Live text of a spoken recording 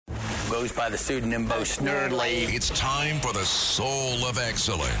goes by the pseudonym Bo Snerdley. It's time for the Soul of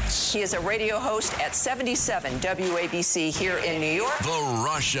Excellence. He is a radio host at 77 WABC here in New York. The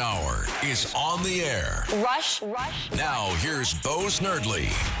Rush Hour is on the air. Rush. Now, here's Bo Snerdley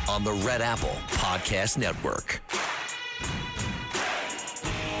on the Red Apple Podcast Network.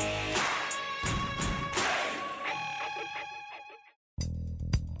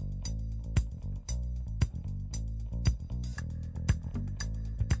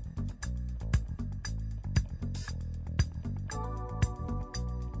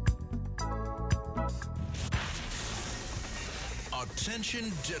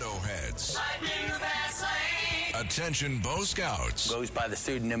 Attention Ditto Heads. Attention Bo Scouts. Goes by the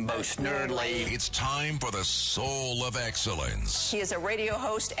pseudonym Bo Snerdley. It's time for the Soul of Excellence. He is a radio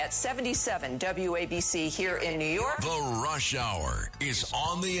host at 77 WABC here in New York. The Rush Hour is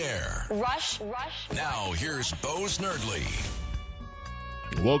on the air. Rush. Now, here's Bo Snerdley.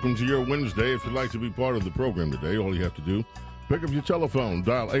 Welcome to your Wednesday. If you'd like to be part of the program today, all you have to do, pick up your telephone,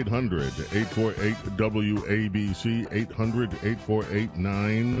 dial 800-848-WABC,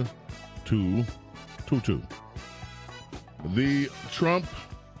 800-848-9222. The Trump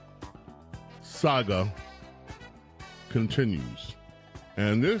saga continues,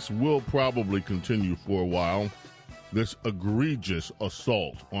 and this will probably continue for a while. This egregious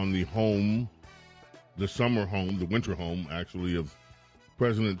assault on the home, the summer home, the winter home, actually, of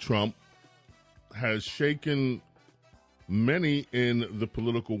President Trump has shaken many in the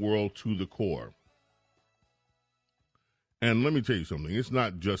political world to the core. And let me tell you something, it's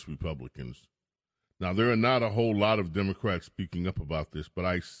not just Republicans. Now, there are not a whole lot of Democrats speaking up about this, but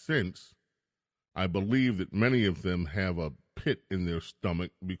I believe that many of them have a pit in their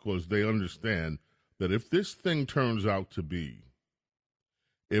stomach because they understand that if this thing turns out to be,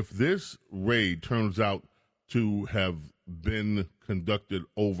 if this raid turns out to have been conducted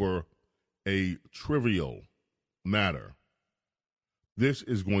over a trivial matter, this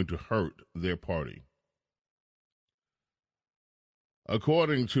is going to hurt their party.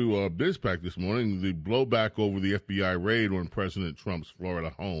 According to BizPac this morning, the blowback over the FBI raid on President Trump's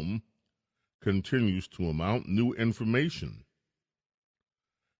Florida home continues to amount. New information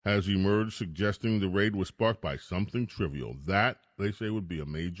has emerged suggesting the raid was sparked by something trivial. That, they say, would be a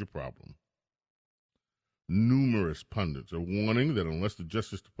major problem. Numerous pundits are warning that unless the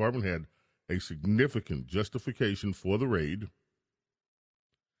Justice Department had a significant justification for the raid,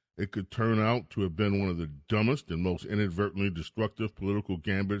 it could turn out to have been one of the dumbest and most inadvertently destructive political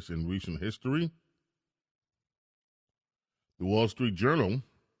gambits in recent history. The Wall Street Journal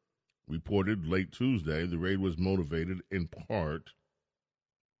reported late Tuesday the raid was motivated in part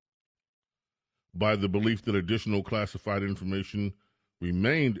by the belief that additional classified information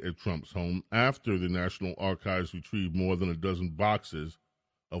remained at Trump's home after the National Archives retrieved more than a dozen boxes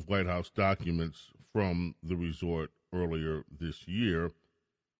of White House documents from the resort earlier this year.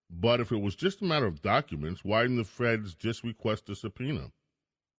 But if it was just a matter of documents, why didn't the feds just request a subpoena?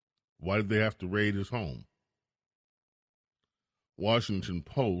 Why did they have to raid his home? Washington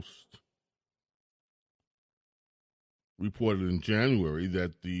Post reported in January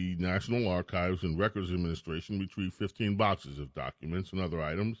that the National Archives and Records Administration retrieved 15 boxes of documents and other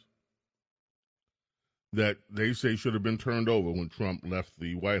items that they say should have been turned over when Trump left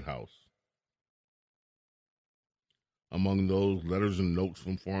the White House. Among those, letters and notes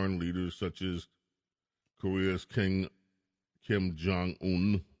from foreign leaders such as Korea's King Kim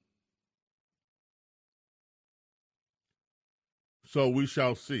Jong-un. So we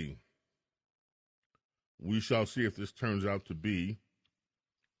shall see. We shall see if this turns out to be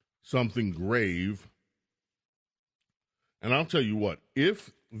something grave. And I'll tell you what,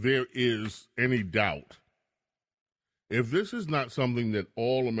 if there is any doubt, if this is not something that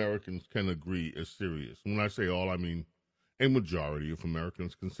all Americans can agree is serious, when I say all, I mean a majority of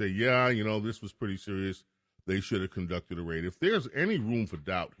Americans can say, yeah, you know, this was pretty serious. They should have conducted a raid. If there's any room for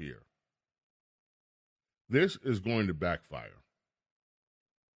doubt here, this is going to backfire.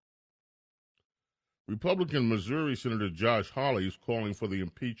 Republican Missouri Senator Josh Hawley is calling for the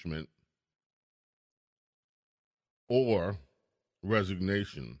impeachment or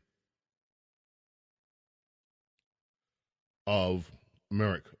resignation of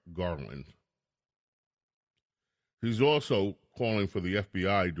Merrick Garland. He's also calling for the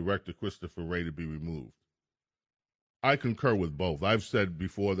FBI Director Christopher Wray to be removed. I concur with both. I've said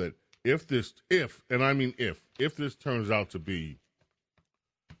before that if this turns out to be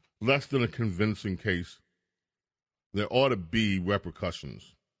less than a convincing case, there ought to be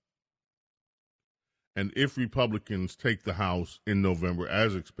repercussions. And if Republicans take the House in November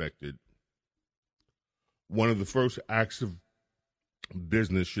as expected, one of the first acts of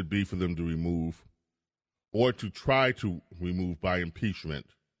business should be for them to remove or to try to remove by impeachment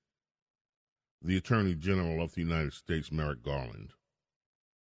the Attorney General of the United States, Merrick Garland.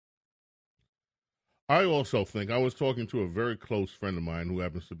 I also think, I was talking to a very close friend of mine who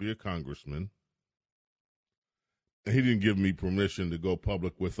happens to be a congressman. He didn't give me permission to go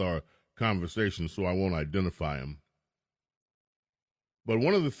public with our conversation, so I won't identify him. But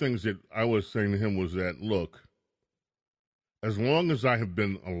one of the things that I was saying to him was that, look, as long as I have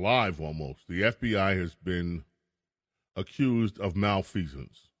been alive almost, the FBI has been accused of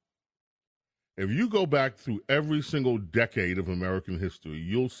malfeasance. If you go back through every single decade of American history,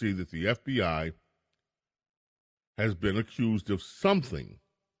 you'll see that the FBI has been accused of something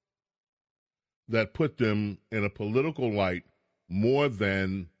that put them in a political light more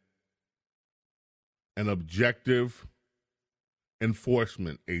than an objective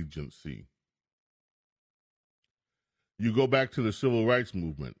enforcement agency. You go back to the Civil Rights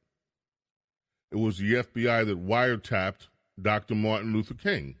Movement. It was the FBI that wiretapped Dr. Martin Luther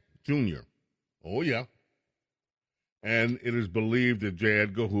King, Jr. Oh, yeah. And it is believed that J.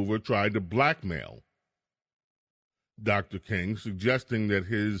 Edgar Hoover tried to blackmail Dr. King, suggesting that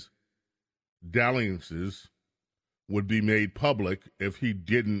his dalliances would be made public if he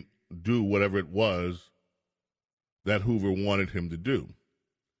didn't do whatever it was that Hoover wanted him to do.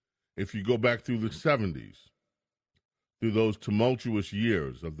 If you go back through the 70s, through those tumultuous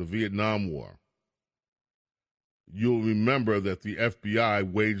years of the Vietnam War, you'll remember that the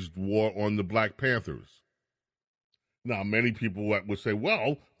FBI waged war on the Black Panthers. Now, many people would say,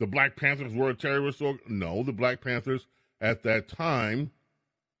 well, the Black Panthers were a terrorist organization. No, the Black Panthers at that time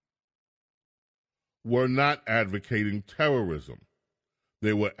were not advocating terrorism.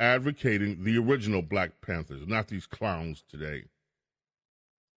 They were advocating the original Black Panthers, not these clowns today.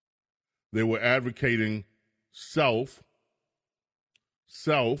 They were advocating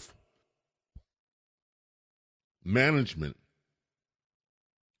self-management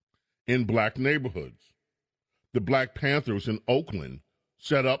in black neighborhoods. The Black Panthers in Oakland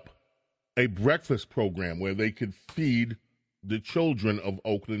set up a breakfast program where they could feed the children of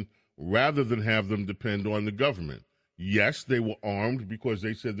Oakland rather than have them depend on the government. Yes, they were armed because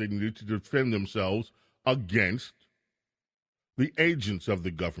they said they needed to defend themselves against the agents of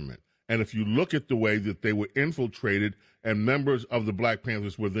the government. And if you look at the way that they were infiltrated and members of the Black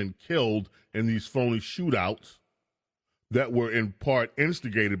Panthers were then killed in these phony shootouts that were in part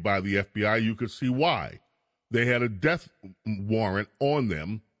instigated by the FBI, you could see why. They had a death warrant on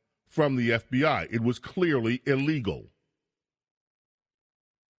them from the FBI. It was clearly illegal.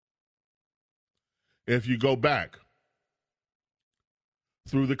 If you go back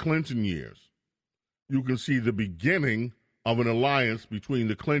through the Clinton years, you can see the beginning of an alliance between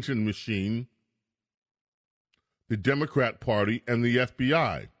the Clinton machine, the Democrat Party, and the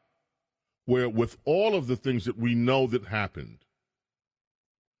FBI, where with all of the things that we know that happened,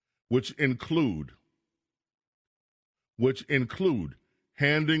 which include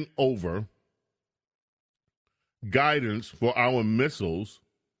handing over guidance for our missiles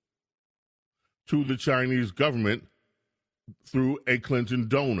to the Chinese government through a Clinton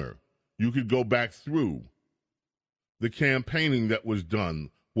donor. You could go back through the campaigning that was done,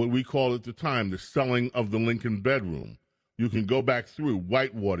 what we call at the time the selling of the Lincoln bedroom. You can go back through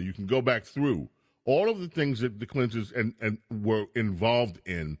Whitewater. You can go back through all of the things that the Clintons and were involved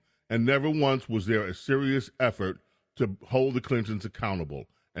in, and never once was there a serious effort to hold the Clintons accountable.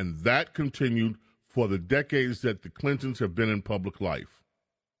 And that continued for the decades that the Clintons have been in public life,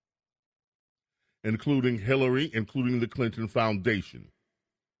 including Hillary, including the Clinton Foundation.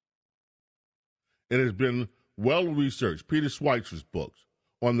 It has been well-researched. Peter Schweizer's books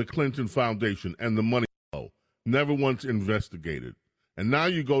on the Clinton Foundation and the money flow, never once investigated. And now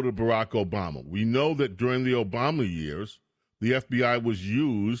you go to Barack Obama. We know that during the Obama years, the FBI was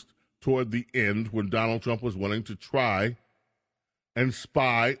used toward the end when Donald Trump was wanting to try and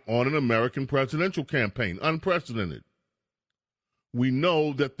spy on an American presidential campaign. Unprecedented. We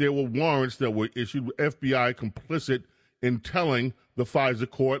know that there were warrants that were issued with FBI complicit in telling the FISA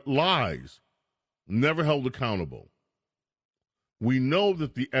court lies, never held accountable. We know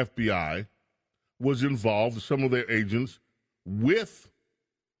that the FBI was involved, some of their agents, with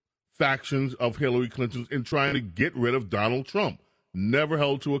factions of Hillary Clinton in trying to get rid of Donald Trump, never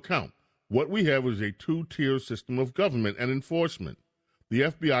held to account. What we have is a two-tier system of government and enforcement. The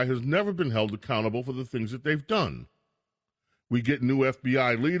FBI has never been held accountable for the things that they've done. We get new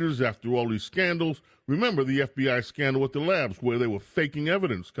FBI leaders after all these scandals. Remember the FBI scandal at the labs where they were faking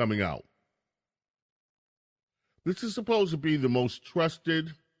evidence coming out. This is supposed to be the most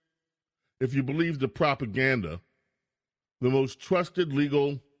trusted, if you believe the propaganda the most trusted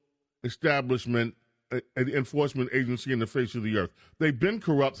legal establishment, enforcement agency in the face of the earth. They've been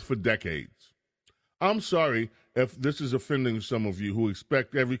corrupt for decades. I'm sorry if this is offending some of you who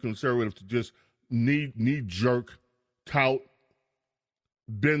expect every conservative to just knee-jerk, tout,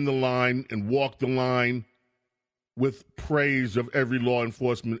 bend the line, and walk the line with praise of every law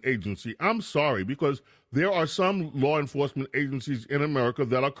enforcement agency. I'm sorry, because there are some law enforcement agencies in America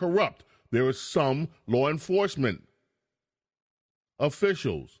that are corrupt. There are some law enforcement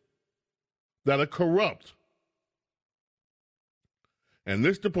officials that are corrupt. And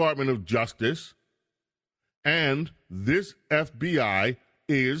this Department of Justice and this FBI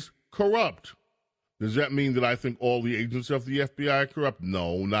is corrupt. Does that mean that I think all the agents of the FBI are corrupt?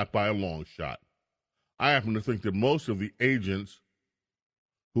 No, not by a long shot. I happen to think that most of the agents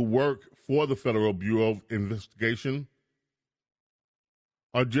who work for the Federal Bureau of Investigation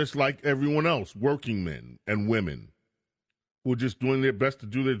are just like everyone else, working men and women who are just doing their best to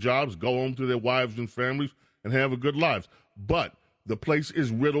do their jobs, go home to their wives and families, and have a good life. But the place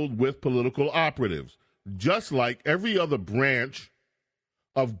is riddled with political operatives, just like every other branch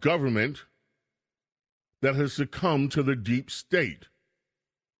of government that has succumbed to the deep state.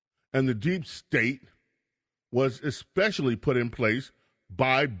 And the deep state was especially put in place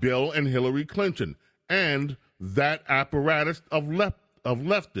by Bill and Hillary Clinton and that apparatus of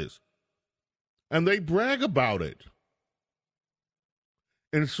leftists. And they brag about it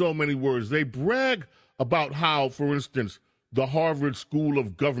in so many words. They brag about how, for instance, the Harvard School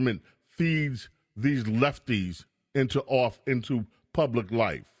of Government feeds these lefties into public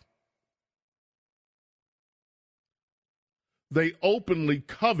life. They openly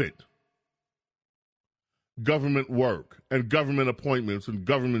covet government work and government appointments and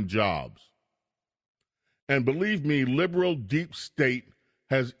government jobs. And believe me, liberal deep state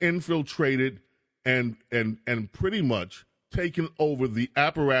has infiltrated and pretty much taken over the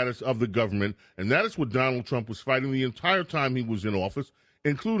apparatus of the government, and that is what Donald Trump was fighting the entire time he was in office,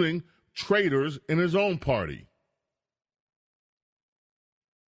 including traitors in his own party.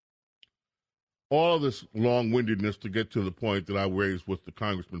 All of this long-windedness to get to the point that I raised with the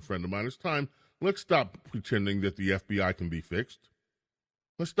congressman friend of mine. It's time. Let's stop pretending that the FBI can be fixed.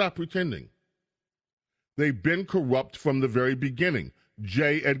 Let's stop pretending. They've been corrupt from the very beginning.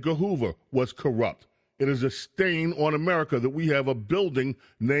 J. Edgar Hoover was corrupt. It is a stain on America that we have a building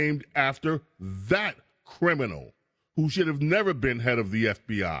named after that criminal who should have never been head of the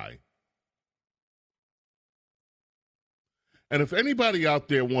FBI. And if anybody out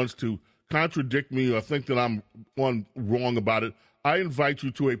there wants to contradict me or think that I'm wrong about it, I invite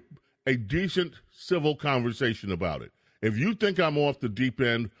you to a decent civil conversation about it. If you think I'm off the deep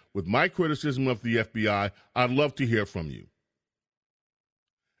end with my criticism of the FBI, I'd love to hear from you.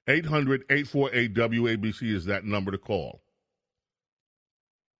 800-848-WABC is that number to call.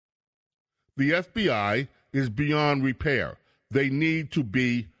 The FBI is beyond repair. They need to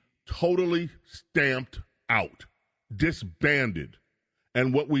be totally stamped out, disbanded.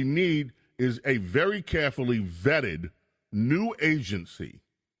 And what we need is a very carefully vetted new agency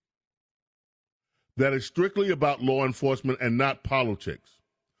that is strictly about law enforcement and not politics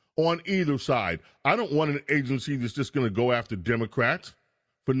on either side. I don't want an agency that's just going to go after Democrats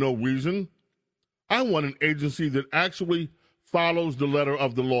for no reason. I want an agency that actually follows the letter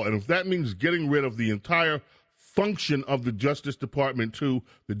of the law. And if that means getting rid of the entire function of the Justice Department to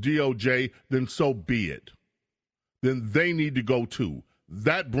the DOJ, then so be it. Then they need to go too.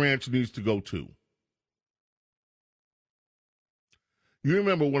 That branch needs to go too. You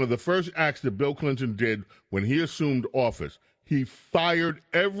remember one of the first acts that Bill Clinton did when he assumed office, he fired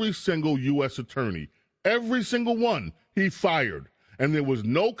every single U.S. attorney. Every single one he fired. And there was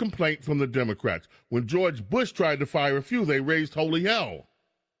no complaint from the Democrats. When George Bush tried to fire a few, they raised holy hell.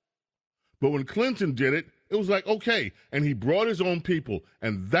 But when Clinton did it, it was like, okay. And he brought his own people.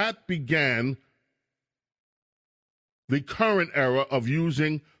 And that began the current era of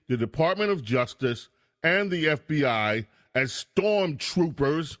using the Department of Justice and the FBI as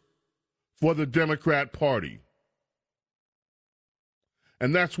stormtroopers for the Democrat Party.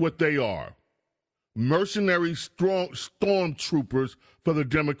 And that's what they are. Mercenary stormtroopers for the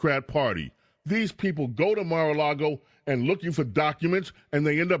Democrat Party. These people go to Mar-a-Lago and looking for documents, and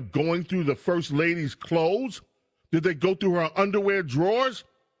they end up going through the First Lady's clothes? Did they go through her underwear drawers?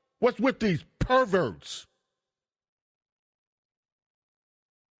 What's with these perverts?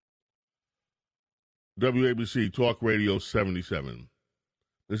 WABC Talk Radio 77.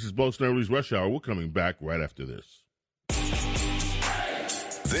 This is Bo Snerdly's Rush Hour. We're coming back right after this.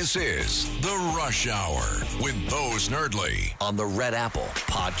 This is The Rush Hour with Bo Snerdly on the Red Apple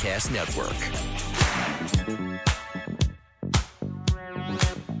Podcast Network.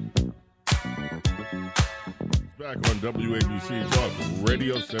 back on WABC Talk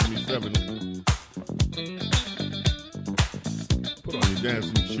Radio 77. Put on your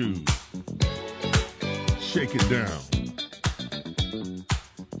dancing shoes. Shake it down.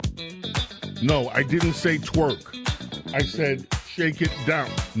 No, I didn't say twerk. I said shake it down.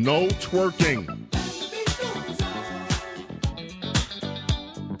 No twerking.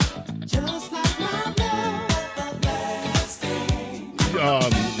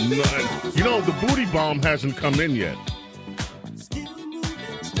 You know, the booty bomb hasn't come in yet. It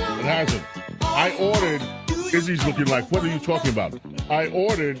hasn't. I ordered, Izzy's looking like, what are you talking about? I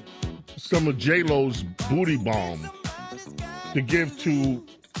ordered some of J-Lo's booty bomb to give to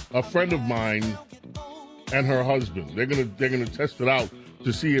a friend of mine and her husband. They're gonna test it out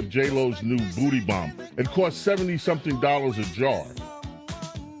to see if J-Lo's new booty bomb. It costs $70-something a jar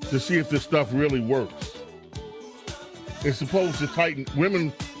to see if this stuff really works. It's supposed to tighten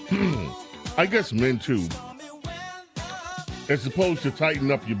women. I guess men too. It's supposed to tighten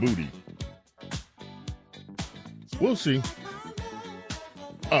up your booty. We'll see.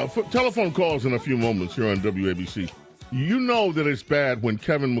 For telephone calls in a few moments here on WABC. You know that it's bad when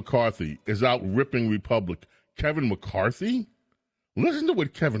Kevin McCarthy is out ripping Republic. Kevin McCarthy? Listen to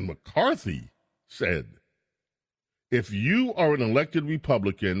what Kevin McCarthy said. If you are an elected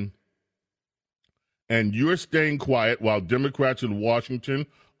Republican and you're staying quiet while Democrats in Washington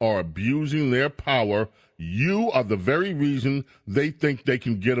are abusing their power, you are the very reason they think they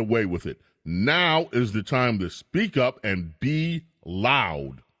can get away with it. Now is the time to speak up and be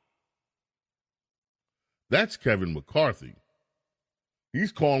loud. That's Kevin McCarthy.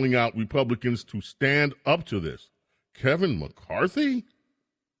 He's calling out Republicans to stand up to this. Kevin McCarthy?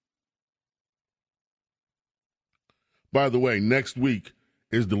 By the way, next week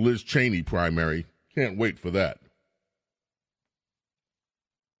is the Liz Cheney primary. Can't wait for that.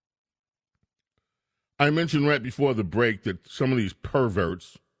 I mentioned right before the break that some of these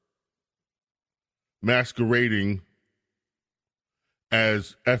perverts masquerading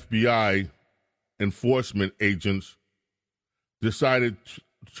as FBI enforcement agents decided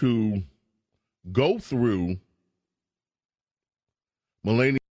to go through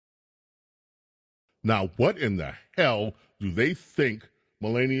Melania. Now, what in the hell do they think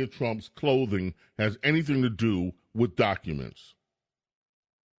Melania Trump's clothing has anything to do with documents?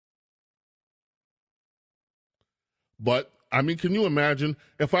 But, I mean, can you imagine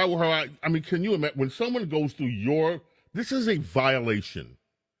if I were her? I mean, can you imagine when someone goes through this is a violation.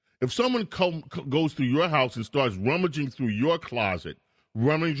 If someone goes through your house and starts rummaging through your closet,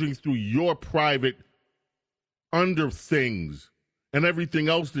 rummaging through your private under things and everything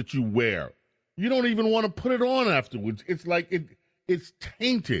else that you wear, you don't even want to put it on afterwards. It's like it's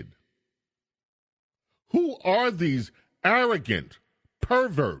tainted. Who are these arrogant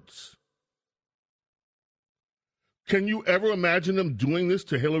perverts? Can you ever imagine them doing this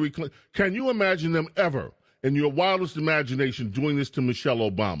to Hillary Clinton? Can you imagine them ever, in your wildest imagination, doing this to Michelle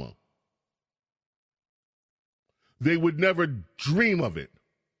Obama? They would never dream of it.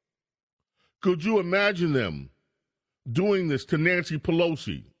 Could you imagine them doing this to Nancy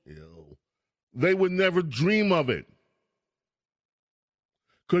Pelosi? Ew. They would never dream of it.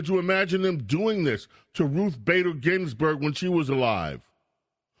 Could you imagine them doing this to Ruth Bader Ginsburg when she was alive?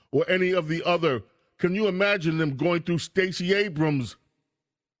 Or any of the other? Can you imagine them going through Stacey Abrams?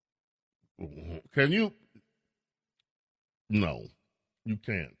 Can you? No, you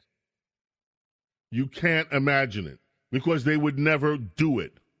can't. You can't imagine it because they would never do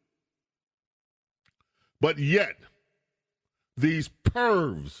it. But yet, these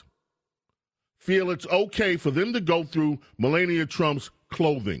pervs feel it's okay for them to go through Melania Trump's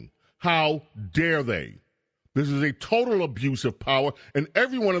clothing. How dare they? This is a total abuse of power, and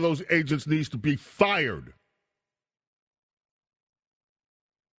every one of those agents needs to be fired.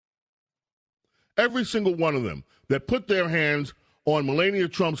 Every single one of them that put their hands on Melania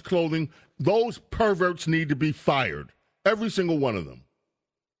Trump's clothing, those perverts need to be fired. Every single one of them.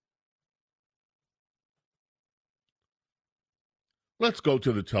 Let's go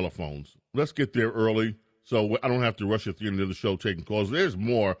to the telephones. Let's get there early so I don't have to rush at the end of the show taking calls. There's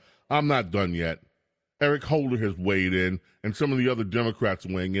more. I'm not done yet. Eric Holder has weighed in, and some of the other Democrats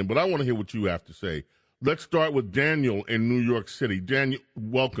weighing in, but I want to hear what you have to say. Let's start with Daniel in New York City. Daniel,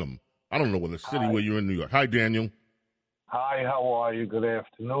 welcome. I don't know what the city where you're in New York. Hi, Daniel. Hi, how are you? Good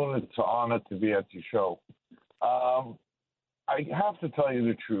afternoon. It's an honor to be at your show. I have to tell you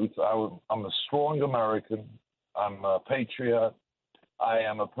the truth. I'm a strong American. I'm a patriot. I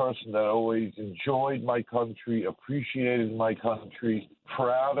am a person that always enjoyed my country, appreciated my country,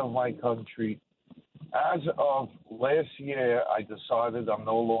 proud of my country. As of last year, I decided I'm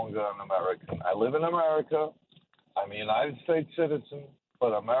no longer an American. I live in America. I'm a United States citizen, but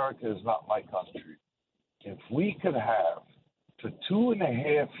America is not my country. If we could have, for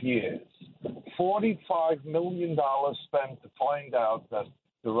 2.5 years, $45 million spent to find out that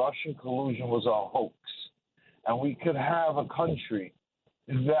the Russian collusion was a hoax, and we could have a country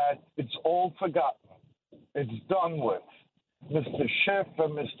that it's all forgotten, it's done with. Mr. Schiff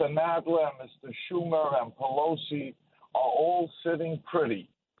and Mr. Nadler and Mr. Schumer and Pelosi are all sitting pretty.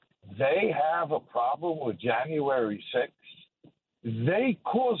 They have a problem with January 6th. They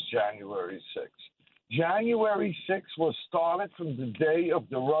caused January 6th. January 6th was started from the day of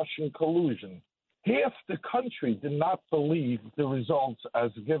the Russian collusion. Half the country did not believe the results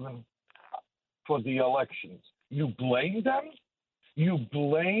as given for the elections. You blame them? You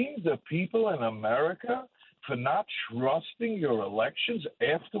blame the people in America for not trusting your elections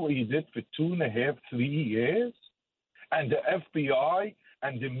after what you did for 2.5, 3 years? And the FBI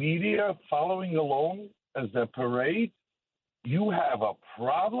and the media following along as their parade? You have a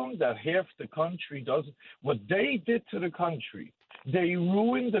problem that half the country doesn't. What they did to the country, they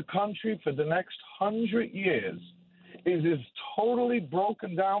ruined the country for the next 100 years. It is totally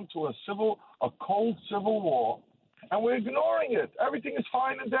broken down to a cold civil war, and we're ignoring it. Everything is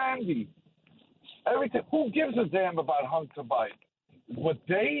fine and dandy. Everything. Who gives a damn about Hunter Biden? What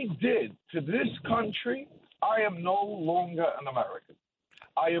they did to this country, I am no longer an American.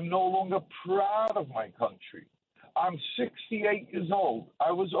 I am no longer proud of my country. I'm 68 years old.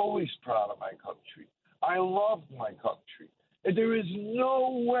 I was always proud of my country. I loved my country. And there is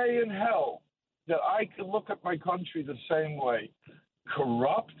no way in hell that I can look at my country the same way.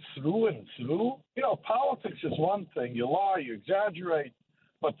 Corrupt through and through. You know, politics is one thing. You lie, you exaggerate.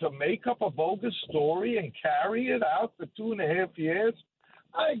 But to make up a bogus story and carry it out for 2.5 years,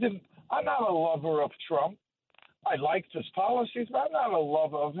 I'm not a lover of Trump. I liked his policies, but I'm not a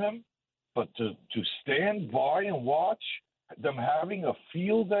lover of him. But to stand by and watch them having a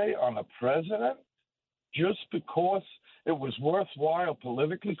field day on a president just because it was worthwhile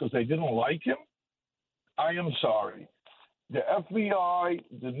politically because they didn't like him, I am sorry. The FBI,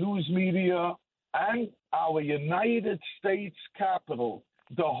 the news media, and our United States Capitol,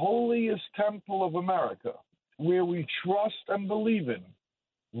 the holiest temple of America, where we trust and believe in,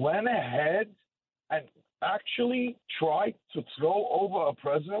 went ahead and actually tried to throw over a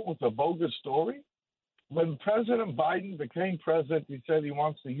president with a bogus story. When President Biden became president, he said he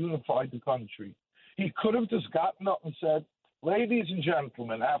wants to unify the country. He could have just gotten up and said, ladies and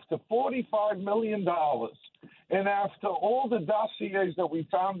gentlemen, after $45 million and after all the dossiers that we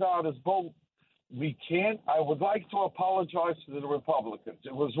found out as both, I would like to apologize to the Republicans.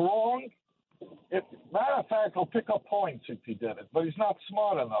 It was wrong. Matter of fact, he'll pick up points if he did it, but he's not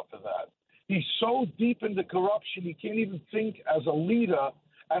smart enough for that. He's so deep into corruption, he can't even think as a leader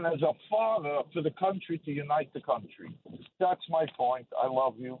and as a father for the country to unite the country. That's my point. I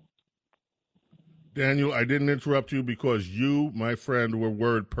love you. Daniel, I didn't interrupt you because you, my friend, were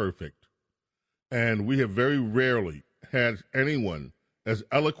word perfect. And we have very rarely had anyone as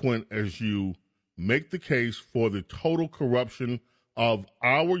eloquent as you make the case for the total corruption of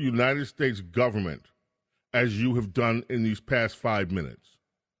our United States government as you have done in these past 5 minutes.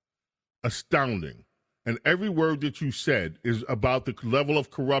 Astounding. And every word that you said is about the level of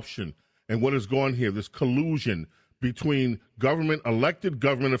corruption and what is going here, this collusion between elected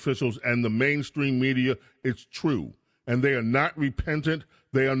government officials and the mainstream media. It's true. And they are not repentant.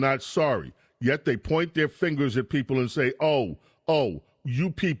 They are not sorry. Yet they point their fingers at people and say, oh,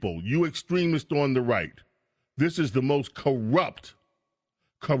 you people, you extremists on the right. This is the most corrupt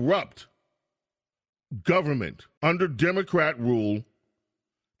government under Democrat rule.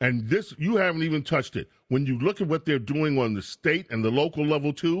 And this, you haven't even touched it. When you look at what they're doing on the state and the local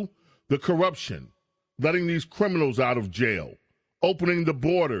level too, the corruption, letting these criminals out of jail, opening the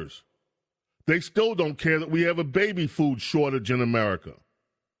borders. They still don't care that we have a baby food shortage in America.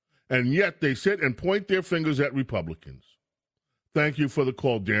 And yet they sit and point their fingers at Republicans. Thank you for the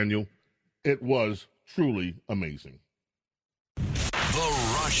call, Daniel. It was truly amazing.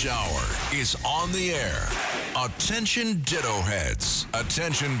 The Rush Hour is on the air. Attention Ditto Heads.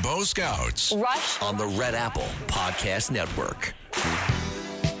 Attention Bo Scouts. Rush on the Red Apple Podcast Network.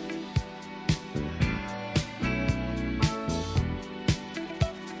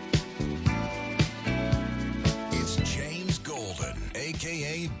 It's James Golden,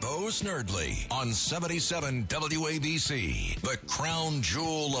 a.k.a. Bo Snerdley, on 77 WABC, the crown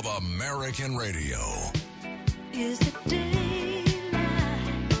jewel of American radio. Is it daylight?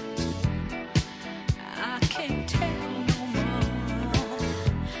 I can't tell no more.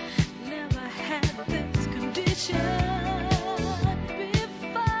 Never had this condition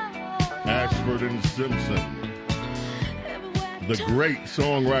before. Ashford and Simpson. The great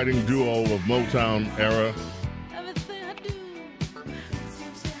songwriting duo of Motown era. Everything I do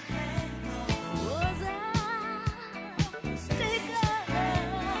seems to hang on. Was I mistaken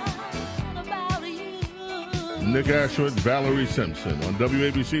about you? Nick Ashford, Valerie Simpson on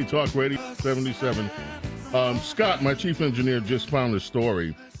WABC Talk Radio 77. Scott, my chief engineer, just found a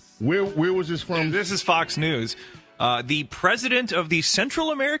story. Where was this from? This is Fox News. The president of the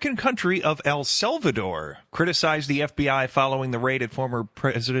Central American country of El Salvador criticized the FBI following the raid at former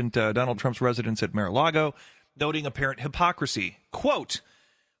President Donald Trump's residence at Mar-a-Lago, noting apparent hypocrisy. Quote,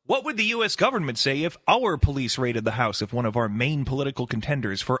 "What would the U.S. government say if our police raided the house of one of our main political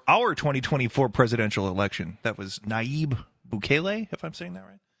contenders for our 2024 presidential election?" That was Nayib Bukele, if I'm saying that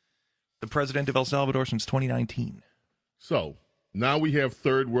right. The president of El Salvador since 2019. So, now we have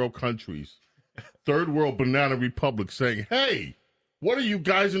third world countries, third world banana republics saying, hey, what are you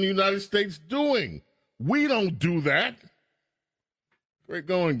guys in the United States doing? We don't do that. Great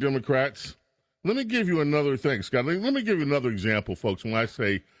going, Democrats. Let me give you another thing, Scott. Let me give you another example, folks, when I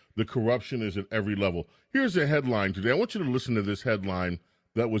say the corruption is at every level. Here's a headline today. I want you to listen to this headline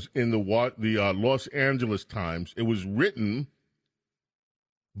that was in the Los Angeles Times. It was written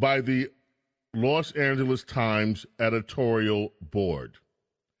by the Los Angeles Times editorial board.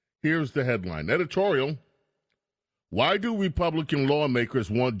 Here's the headline. Editorial: why do Republican lawmakers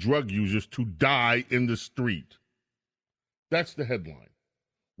want drug users to die in the street? That's the headline.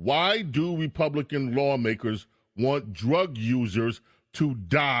 Why do Republican lawmakers want drug users to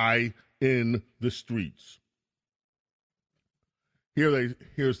die in the streets?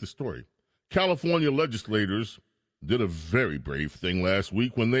 Here's the story. California legislators did a very brave thing last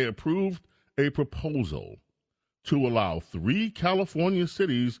week when they approved a proposal to allow 3 California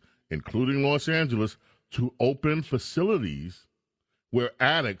cities, including Los Angeles, to open facilities where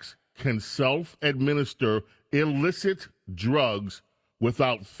addicts can self-administer illicit drugs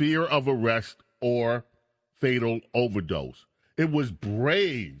without fear of arrest or fatal overdose. It was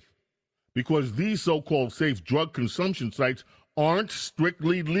brave because these so-called safe drug consumption sites aren't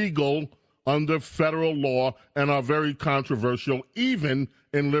strictly legal under federal law and are very controversial, even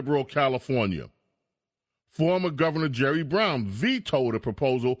in liberal California. Former Governor Jerry Brown vetoed a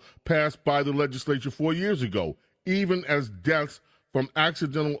proposal passed by the legislature 4 years ago, even as deaths from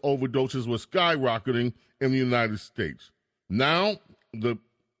accidental overdoses were skyrocketing in the United States. Now, the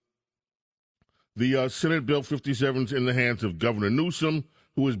Senate Bill 57 is in the hands of Governor Newsom,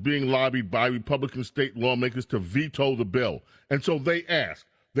 who is being lobbied by Republican state lawmakers to veto the bill. And so they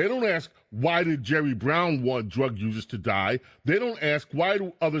don't ask, why did Jerry Brown want drug users to die? They don't ask, why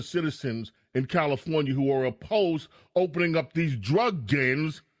do other citizens in California who are opposed opening up these drug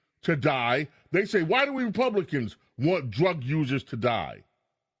dens to die? They say, why do we Republicans want drug users to die?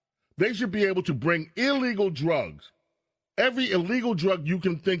 They should be able to bring illegal drugs, every illegal drug you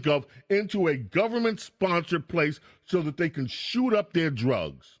can think of, into a government-sponsored place so that they can shoot up their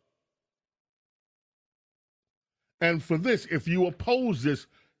drugs. And for this, if you oppose this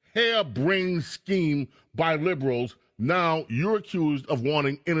harebrained scheme by liberals, now you're accused of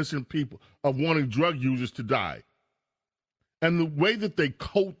wanting innocent people, of wanting drug users to die. And the way that they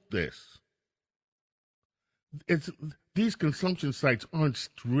coat this, these consumption sites aren't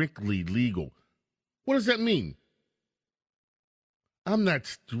strictly legal. What does that mean? I'm not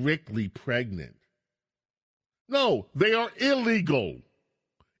strictly pregnant. No, they are illegal.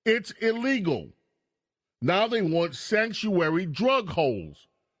 It's illegal. Now they want sanctuary drug holes.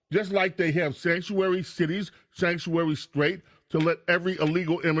 Just like they have sanctuary cities, sanctuary straight, to let every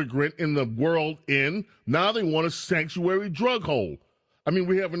illegal immigrant in the world in. Now they want a sanctuary drug hole. I mean,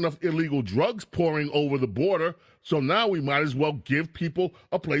 we have enough illegal drugs pouring over the border, so now we might as well give people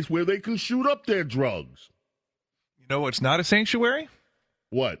a place where they can shoot up their drugs. You know what's not a sanctuary?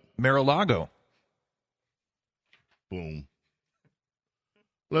 What? Mar-a-Lago. Boom.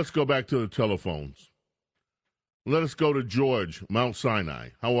 Let's go back to the telephones. Let us go to George, Mount Sinai.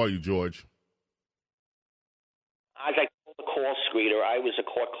 How are you, George? As I call the call screener, I was a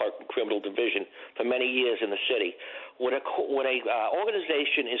court clerk in criminal division for many years in the city. When a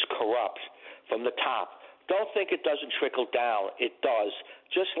organization is corrupt from the top, don't think it doesn't trickle down. It does.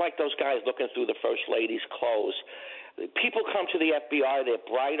 Just like those guys looking through the First Lady's clothes. People come to the FBI, they're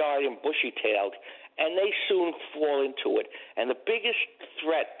bright-eyed and bushy-tailed, and they soon fall into it. And the biggest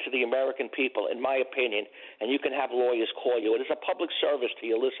threat to the American people, in my opinion, and you can have lawyers call you, it is a public service to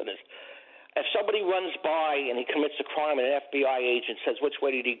your listeners. If somebody runs by and he commits a crime and an FBI agent says, which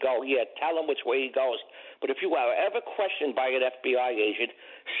way did he go? Yeah, tell him which way he goes. But if you are ever questioned by an FBI agent,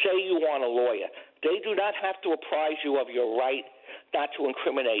 say you want a lawyer. They do not have to apprise you of your right not to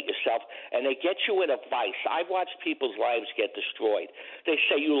incriminate yourself, and they get you in a vice. I've watched people's lives get destroyed. They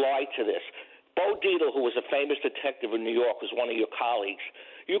say you lied to this. Bo Dietl, who was a famous detective in New York, was one of your colleagues.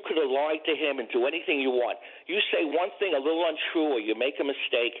 You could have lied to him and do anything you want. You say one thing a little untrue or you make a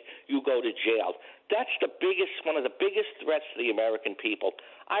mistake, you go to jail. That's one of the biggest threats to the American people.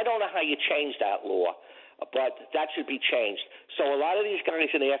 I don't know how you change that law, but that should be changed. So a lot of these guys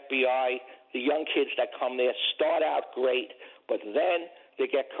in the FBI, the young kids that come there, start out great, but then they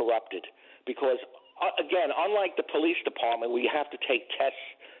get corrupted. Because, again, unlike the police department where you have to take tests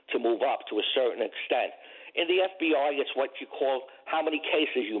to move up to a certain extent, in the FBI it's what you call how many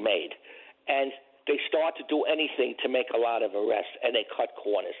cases you made. And they start to do anything to make a lot of arrests, and they cut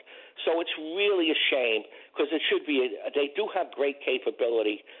corners. So it's really a shame because it should be they do have great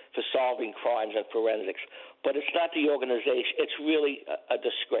capability for solving crimes and forensics, but it's not the organization. It's really a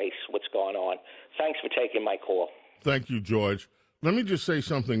disgrace what's going on. Thanks for taking my call. Thank you, George. Let me just say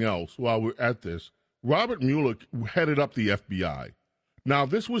something else while we're at this. Robert Mueller headed up the FBI. Now,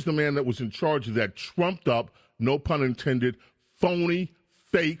 this was the man that was in charge of that trumped up, no pun intended, phony,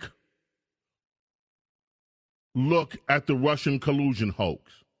 fake look at the Russian collusion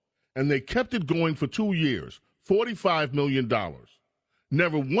hoax. And they kept it going for 2 years, $45 million.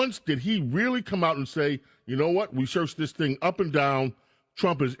 Never once did he really come out and say, you know what, we searched this thing up and down.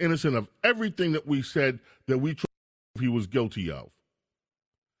 Trump is innocent of everything that we said that we tried he was guilty of.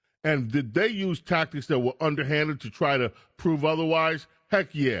 And did they use tactics that were underhanded to try to prove otherwise? Heck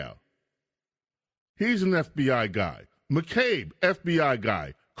yeah. He's an FBI guy. McCabe, FBI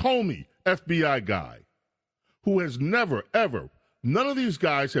guy. Comey, FBI guy. Who has never, ever, none of these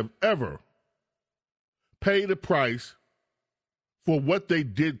guys have ever paid a price for what they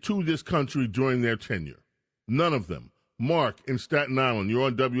did to this country during their tenure. None of them. Mark in Staten Island, you're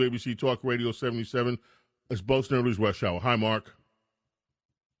on WABC Talk Radio 77. It's Bo Snerdly's Rush Hour. Hi, Mark.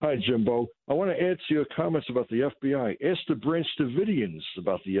 Hi, Jimbo. I want to add to your comments about the FBI. Ask the Branch Davidians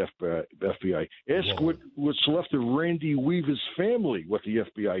about the FBI. Ask what's left of Randy Weaver's family what the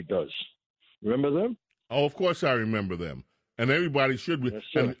FBI does. Remember them? Oh, of course I remember them. And everybody should be.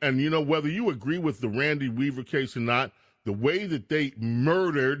 Yes, and you know, whether you agree with the Randy Weaver case or not, the way that they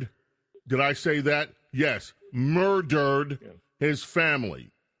murdered, did I say that? Yes, murdered his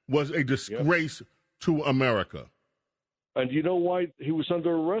family was a disgrace to America. And you know why he was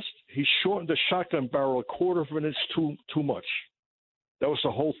under arrest? He shortened the shotgun barrel a quarter of an inch too much. That was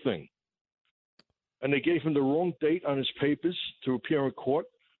the whole thing. And they gave him the wrong date on his papers to appear in court,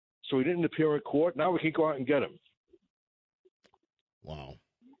 so he didn't appear in court. Now we can go out and get him. Wow.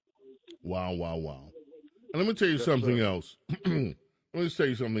 And let me tell you something else. Let me tell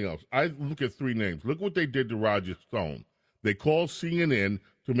you something else. I look at three names. Look what they did to Roger Stone. They called CNN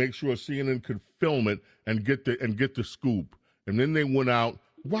to make sure CNN could film it and get the scoop. And then they went out.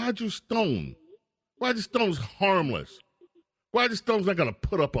 Roger Stone. Roger Stone's harmless. Roger Stone's not going to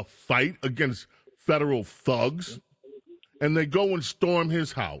put up a fight against federal thugs. And they go and storm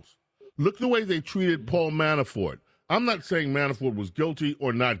his house. Look the way they treated Paul Manafort. I'm not saying Manafort was guilty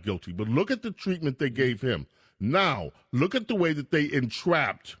or not guilty, but look at the treatment they gave him. Now, look at the way that they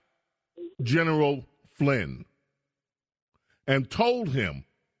entrapped General Flynn and told him,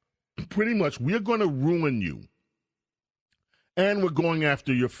 pretty much, we're going to ruin you, and we're going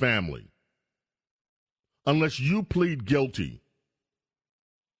after your family unless you plead guilty.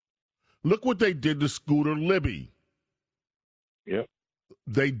 Look what they did to Scooter Libby. Yep.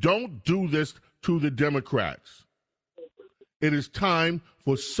 They don't do this to the Democrats. It is time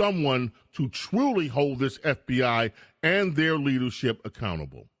for someone to truly hold this FBI and their leadership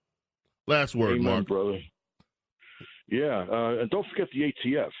accountable. Last word, Amen, Mark. Brother. Yeah, and don't forget the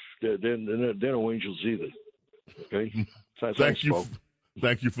ATF. They're no angels either. Okay? Thank you.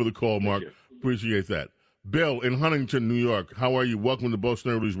 Thank you for the call, Mark. Appreciate that. Bill in Huntington, New York. How are you? Welcome to Bo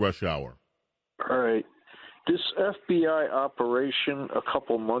Snerdly's Rush Hour. All right. This FBI operation a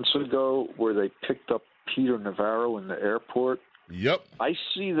couple months ago where they picked up Peter Navarro in the airport. Yep. I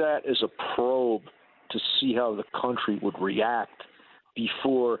see that as a probe to see how the country would react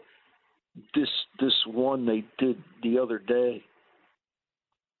before this one they did the other day.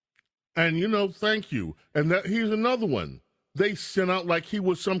 And, you know, thank you. And here's another one. They sent out like he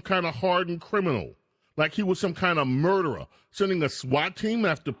was some kind of hardened criminal, like he was some kind of murderer, sending a SWAT team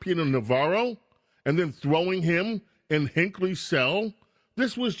after Peter Navarro and then throwing him in Hinckley's cell.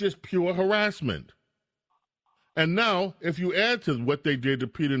 This was just pure harassment. And now, if you add to what they did to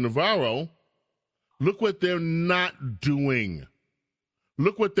Peter Navarro, look what they're not doing.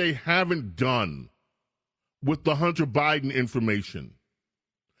 Look what they haven't done with the Hunter Biden information.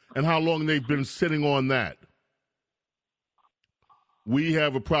 and how long they've been sitting on that. We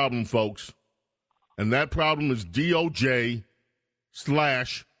have a problem, folks, and that problem is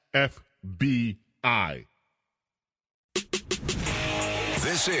DOJ/FBI.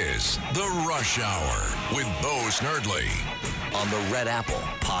 This is The Rush Hour with Bo Snerdley on the Red Apple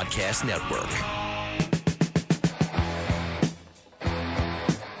Podcast Network.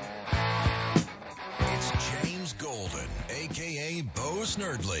 It's James Golden, a.k.a. Bo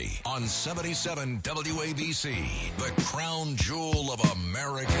Snerdley, on 77 WABC, the crown jewel of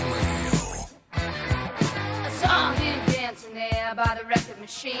American radio. I saw him dancing there by the record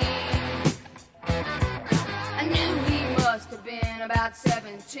machine. I knew he must have been about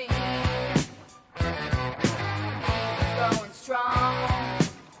 17. He was going strong,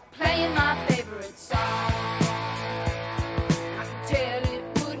 playing my favorite song. I could tell it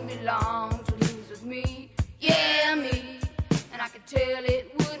wouldn't be long till he was with me, yeah, me. And I could tell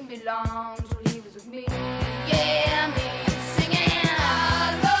it wouldn't be long till he was with me, yeah, me. Singing,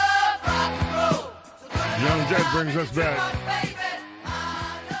 I love rock and roll. Young Jet brings us back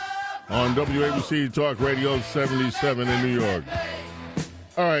on WABC Talk Radio 77 in New York.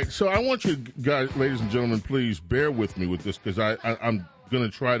 All right, so I want you guys, ladies and gentlemen, please bear with me with this because I'm going to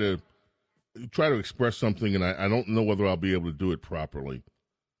try to express something, and I don't know whether I'll be able to do it properly.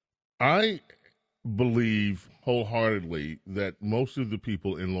 I believe wholeheartedly that most of the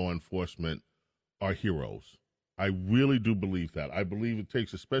people in law enforcement are heroes. I really do believe that. I believe it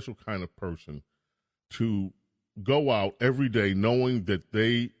takes a special kind of person to go out every day knowing that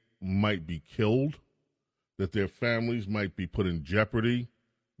they might be killed, that their families might be put in jeopardy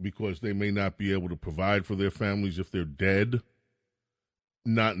because they may not be able to provide for their families if they're dead,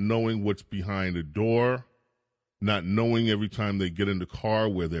 not knowing what's behind a door, not knowing every time they get in the car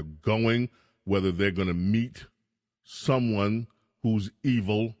where they're going, whether they're going to meet someone who's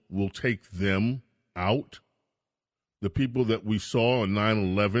evil will take them out. The people that we saw on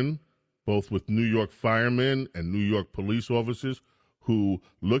 9/11, both with New York firemen and New York police officers, who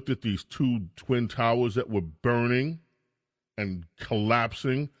looked at these two twin towers that were burning and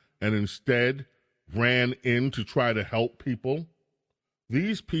collapsing and instead ran in to try to help people.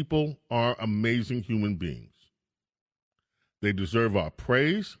 These people are amazing human beings. They deserve our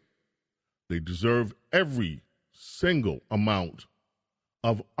praise. They deserve every single amount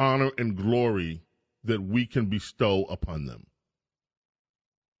of honor and glory that we can bestow upon them.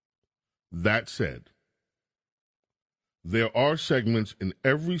 That said, there are segments in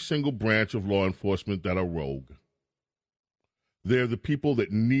every single branch of law enforcement that are rogue. They're the people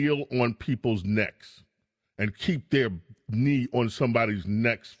that kneel on people's necks and keep their knee on somebody's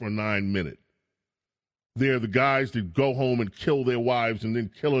necks for 9 minutes. They're the guys that go home and kill their wives and then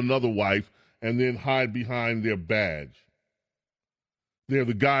kill another wife and then hide behind their badge. They're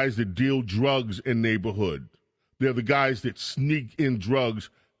the guys that deal drugs in neighborhood. They're the guys that sneak in drugs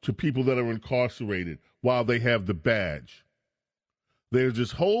to people that are incarcerated while they have the badge. There's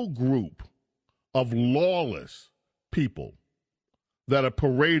this whole group of lawless people that are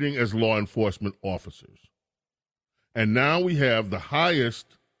parading as law enforcement officers. And now we have the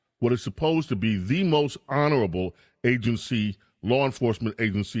highest, what is supposed to be the most honorable agency, law enforcement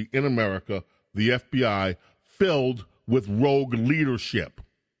agency in America, the FBI, filled with rogue leadership.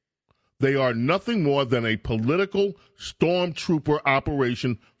 They are nothing more than a political stormtrooper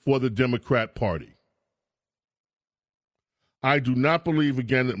operation for the Democrat Party. I do not believe,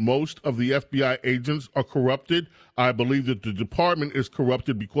 again, that most of the FBI agents are corrupted. I believe that the department is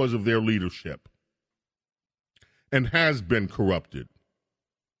corrupted because of their leadership and has been corrupted.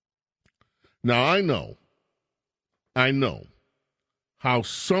 Now, I know how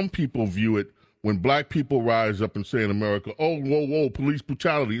some people view it when black people rise up and say in America, oh, whoa, whoa, police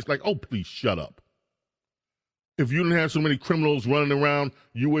brutality. It's like, oh, please shut up. If you didn't have so many criminals running around,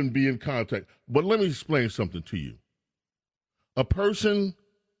 you wouldn't be in contact. But let me explain something to you. A person,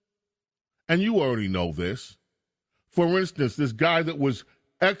 and you already know this, for instance, this guy that was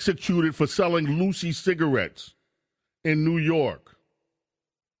executed for selling Lucy cigarettes in New York.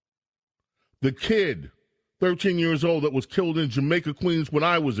 The kid, 13 years old, that was killed in Jamaica, Queens when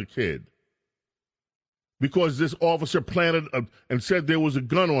I was a kid. Because this officer planted and said there was a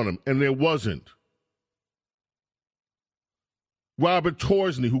gun on him, and there wasn't. Robert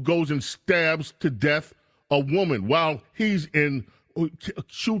Torsney, who goes and stabs to death a woman while he's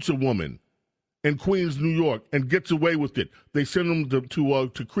shoots a woman in Queens, New York, and gets away with it. They send him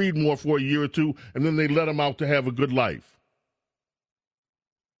to Creedmoor for a year or two, and then they let him out to have a good life.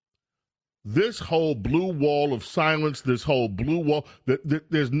 This whole blue wall of silence, this whole blue wall,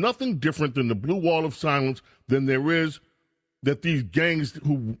 there's nothing different than the blue wall of silence than there is that these gangs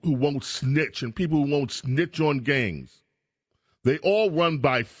who won't snitch and people who won't snitch on gangs, they all run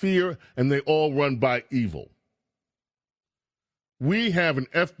by fear and they all run by evil. We have an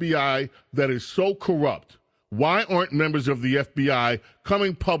FBI that is so corrupt. Why aren't members of the FBI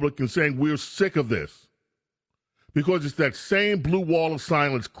coming public and saying we're sick of this? Because it's that same blue wall of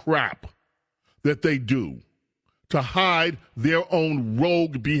silence crap that they do to hide their own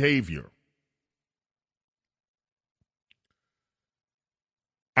rogue behavior.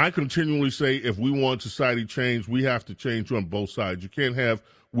 I continually say if we want society change, we have to change on both sides.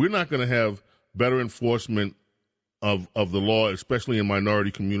 We're not going to have better enforcement of the law, especially in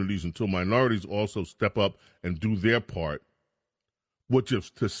minority communities, until minorities also step up and do their part, which is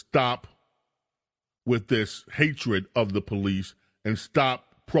to stop with this hatred of the police and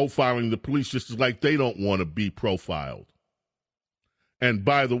stop profiling the police just as like they don't want to be profiled. And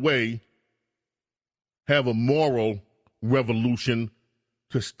by the way, have a moral revolution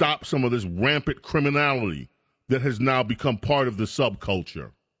to stop some of this rampant criminality that has now become part of the subculture.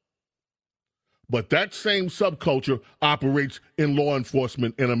 But that same subculture operates in law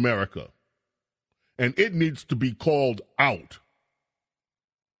enforcement in America. And it needs to be called out.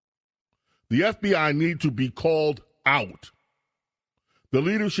 The FBI needs to be called out. The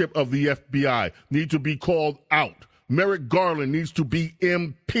leadership of the FBI needs to be called out. Merrick Garland needs to be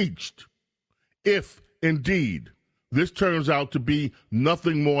impeached if, indeed, this turns out to be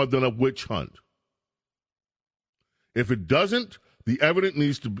nothing more than a witch hunt. If it doesn't, the evidence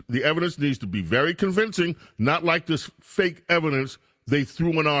needs to be very convincing, not like this fake evidence they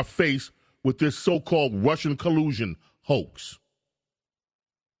threw in our face with this so-called Russian collusion hoax.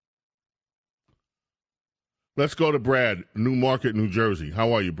 Let's go to Brad, Newmarket, New Jersey.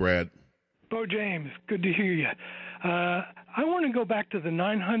 How are you, Brad? Bo James, good to hear you. I want to go back to the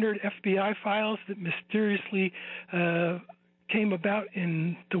 900 FBI files that mysteriously came about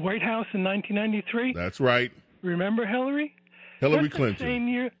in the White House in 1993. That's right. Remember Hillary? Hillary That's Clinton. The same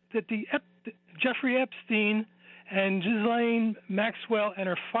year that Jeffrey Epstein and Ghislaine Maxwell and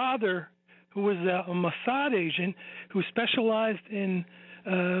her father, who was a Mossad agent who specialized in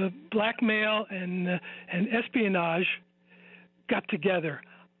blackmail and espionage, got together.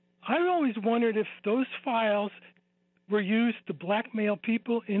 I always wondered if those files were used to blackmail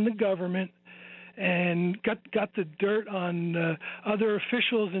people in the government and got the dirt on other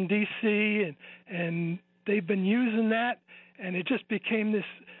officials in D.C. and they've been using that, and it just became this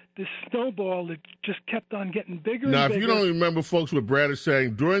snowball that just kept on getting bigger and bigger. Now, if you don't remember, folks, what Brad is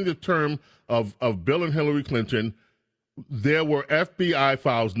saying, during the term of Bill and Hillary Clinton, there were FBI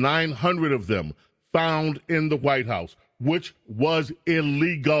files, 900 of them, found in the White House, which was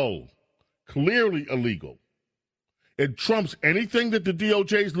illegal, clearly illegal. It trumps anything that the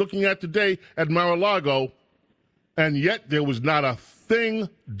DOJ is looking at today at Mar-a-Lago, and yet there was not a thing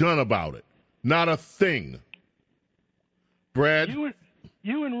done about it. Not a thing. Brad?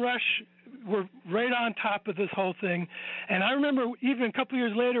 You and Rush were right on top of this whole thing. And I remember even a couple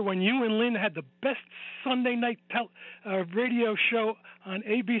years later when you and Lynn had the best Sunday night radio show on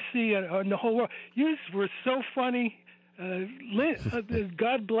ABC and the whole world. You were so funny. Lynn,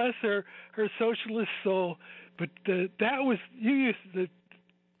 God bless her socialist soul. But that was, you used to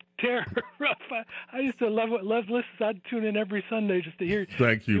tear her up. I used to love listening. I'd tune in every Sunday just to hear.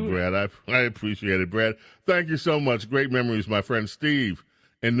 Thank you, Brad. I appreciate it, Brad. Thank you so much. Great memories, my friend Steve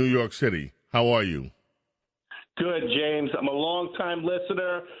in New York City. How are you? Good, James. I'm a long-time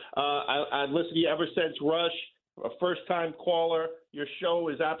listener. I've listened to you ever since Rush, a first-time caller. Your show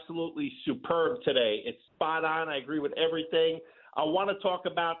is absolutely superb today. It's spot on. I agree with everything. I want to talk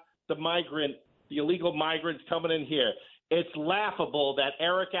about the illegal migrants coming in here. It's laughable that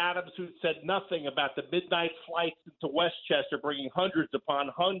Eric Adams, who said nothing about the midnight flights into Westchester, bringing hundreds upon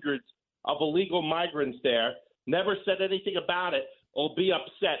hundreds of illegal migrants there, never said anything about it, will be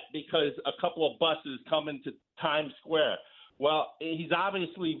upset because a couple of buses come into Times Square. Well, he's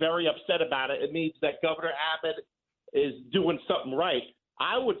obviously very upset about it. It means that Governor Abbott is doing something right.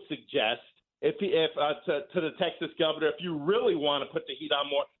 I would suggest, to the Texas governor, if you really want to put the heat on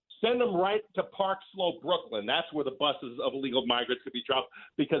more, send them right to Park Slope, Brooklyn. That's where the buses of illegal migrants could be dropped,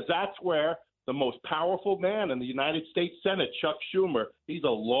 because that's where the most powerful man in the United States Senate, Chuck Schumer, he's a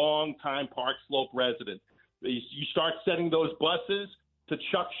long-time Park Slope resident. You start sending those buses to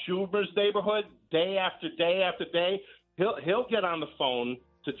Chuck Schumer's neighborhood day after day after day, he'll get on the phone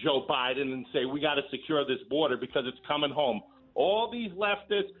to Joe Biden and say, we got to secure this border because it's coming home. All these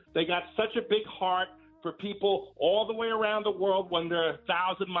leftists, they got such a big heart for people all the way around the world when they're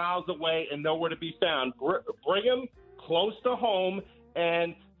 1,000 miles away and nowhere to be found. Bring them close to home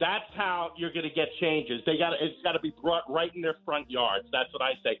and that's how you're going to get changes. It's got to be brought right in their front yards. That's what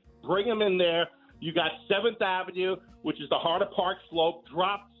I say. Bring them in there. You got 7th Avenue, which is the heart of Park Slope.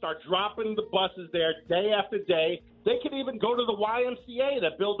 Start dropping the buses there day after day. They could even go to the YMCA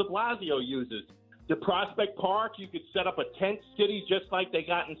that Bill de Blasio uses. The Prospect Park, you could set up a tent city just like they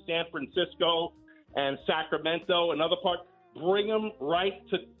got in San Francisco and Sacramento and other parts. Bring them right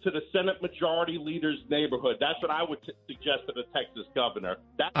to the Senate Majority Leader's neighborhood. That's what I would suggest to the Texas governor.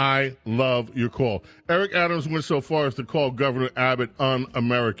 I love your call. Eric Adams went so far as to call Governor Abbott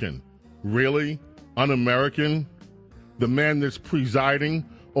un-American. Really? Un-American? The man that's presiding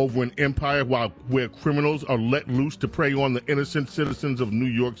over an empire where criminals are let loose to prey on the innocent citizens of New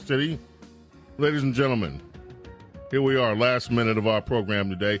York City? Ladies and gentlemen, here we are, last minute of our program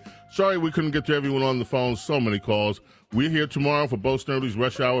today. Sorry we couldn't get to everyone on the phone, so many calls. We're here tomorrow for Bo Snerdly's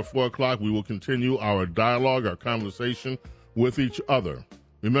Rush Hour, 4 o'clock. We will continue our dialogue, our conversation with each other.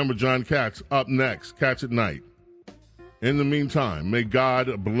 Remember, John Katz up next, Katz at Night. In the meantime, may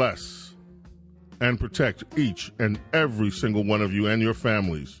God bless and protect each and every single one of you and your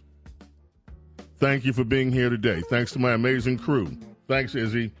families. Thank you for being here today. Thanks to my amazing crew. Thanks,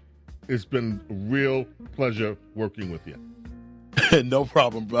 Izzy. It's been a real pleasure working with you. No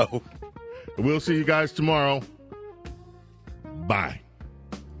problem, bro. We'll see you guys tomorrow. Bye.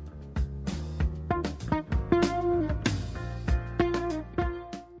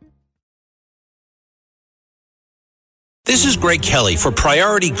 This is Greg Kelly for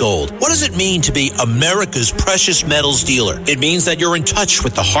Priority Gold. What does it mean to be America's precious metals dealer? It means that you're in touch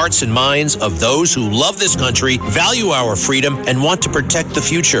with the hearts and minds of those who love this country, value our freedom, and want to protect the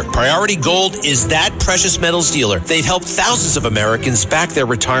future. Priority Gold is that precious metals dealer. They've helped thousands of Americans back their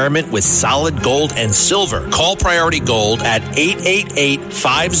retirement with solid gold and silver. Call Priority Gold at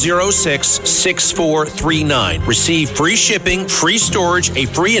 888-506-6439. Receive free shipping, free storage, a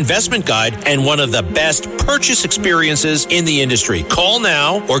free investment guide, and one of the best purchase experiences in the industry. Call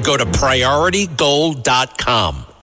now or go to PriorityGold.com.